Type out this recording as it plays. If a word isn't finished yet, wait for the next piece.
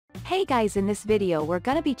Hey guys, in this video we're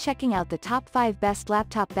gonna be checking out the top 5 best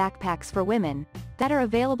laptop backpacks for women that are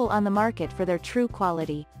available on the market for their true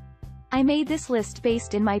quality. I made this list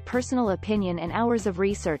based in my personal opinion and hours of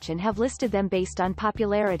research and have listed them based on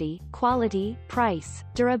popularity, quality, price,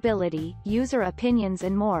 durability, user opinions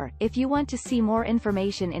and more. If you want to see more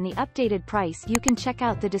information in the updated price, you can check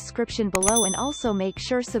out the description below and also make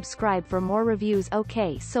sure subscribe for more reviews.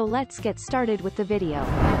 Okay, so let's get started with the video.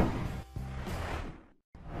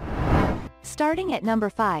 Starting at number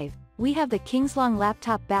 5, we have the Kingslong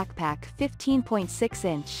Laptop Backpack 15.6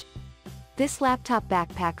 inch. This laptop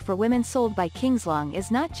backpack for women sold by Kingslong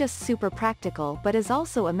is not just super practical but is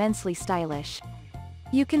also immensely stylish.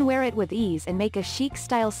 You can wear it with ease and make a chic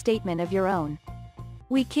style statement of your own.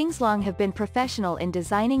 We Kingslong have been professional in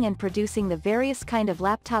designing and producing the various kind of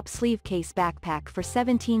laptop sleeve case backpack for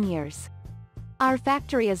 17 years. Our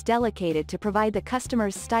factory is dedicated to provide the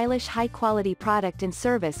customers stylish high-quality product and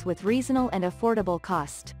service with reasonable and affordable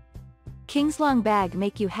cost. Kingslong bag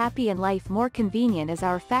make you happy and life more convenient is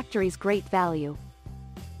our factory's great value.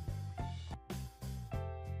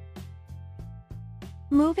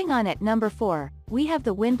 Moving on at number 4, we have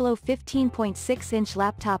the Winblo 15.6 inch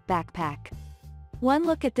laptop backpack. One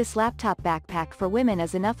look at this laptop backpack for women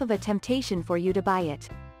is enough of a temptation for you to buy it.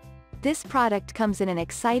 This product comes in an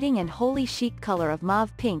exciting and wholly chic color of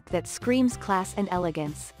mauve pink that screams class and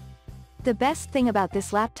elegance. The best thing about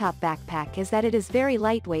this laptop backpack is that it is very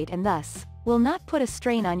lightweight and thus, will not put a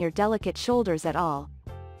strain on your delicate shoulders at all.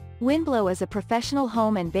 Winblo is a professional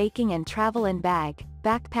home and baking and travel and bag,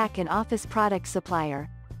 backpack and office product supplier.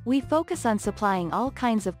 We focus on supplying all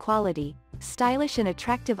kinds of quality, stylish and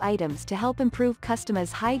attractive items to help improve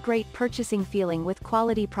customers' high-grade purchasing feeling with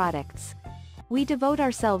quality products. We devote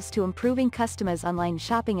ourselves to improving customers' online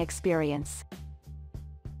shopping experience.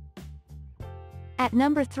 At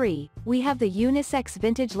number 3, we have the Unisex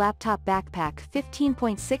Vintage Laptop Backpack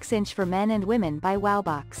 15.6 inch for men and women by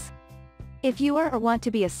Wowbox. If you are or want to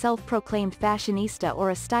be a self-proclaimed fashionista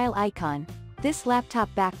or a style icon, this laptop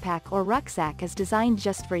backpack or rucksack is designed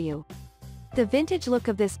just for you. The vintage look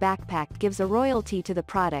of this backpack gives a royalty to the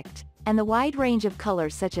product, and the wide range of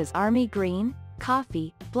colors such as army green,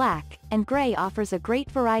 coffee, black, and gray offers a great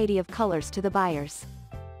variety of colors to the buyers.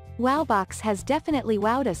 Wowbox has definitely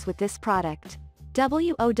wowed us with this product.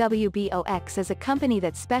 Wowbox is a company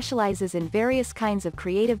that specializes in various kinds of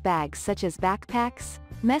creative bags such as backpacks,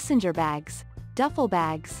 messenger bags, duffel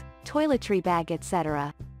bags, toiletry bag,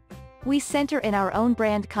 etc. We center in our own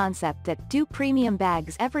brand concept that do premium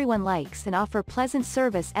bags everyone likes and offer pleasant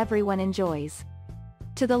service everyone enjoys.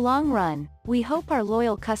 To the long run, we hope our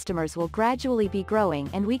loyal customers will gradually be growing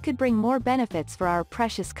and we could bring more benefits for our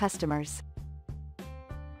precious customers.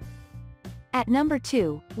 At number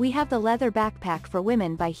 2, we have the leather backpack for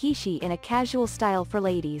women by Heshe in a casual style for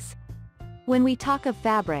ladies. When we talk of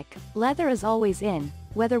fabric, leather is always in,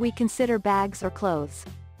 whether we consider bags or clothes.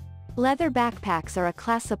 Leather backpacks are a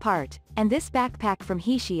class apart, and this backpack from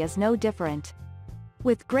Heshe is no different.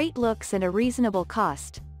 With great looks and a reasonable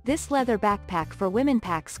cost, this leather backpack for women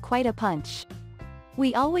packs quite a punch.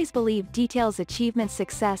 We always believe details achievement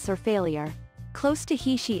success or failure. Close to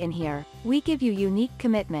Heshe in here, we give you unique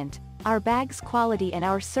commitment, our bag's quality and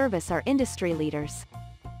our service are industry leaders.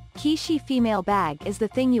 Heshe female bag is the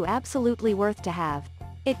thing you absolutely worth to have.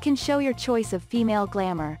 It can show your choice of female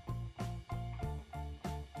glamour.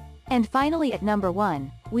 And finally at number 1,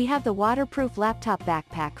 we have the waterproof laptop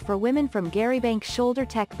backpack for women from Garybank Shoulder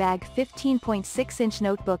Tech Bag 15.6 inch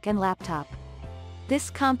notebook and laptop. This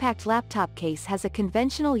compact laptop case has a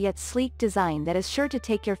conventional yet sleek design that is sure to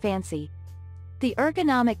take your fancy. The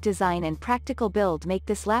ergonomic design and practical build make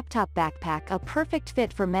this laptop backpack a perfect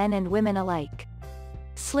fit for men and women alike.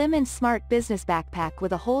 Slim and smart business backpack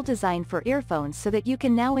with a whole design for earphones so that you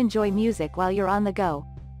can now enjoy music while you're on the go.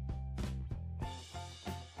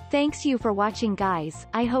 Thanks you for watching guys,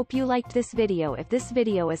 I hope you liked this video. If this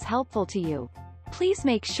video is helpful to you, please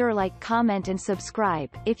make sure like, comment and subscribe.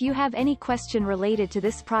 If you have any question related to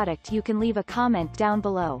this product you can leave a comment down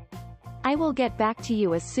below. I will get back to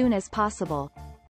you as soon as possible.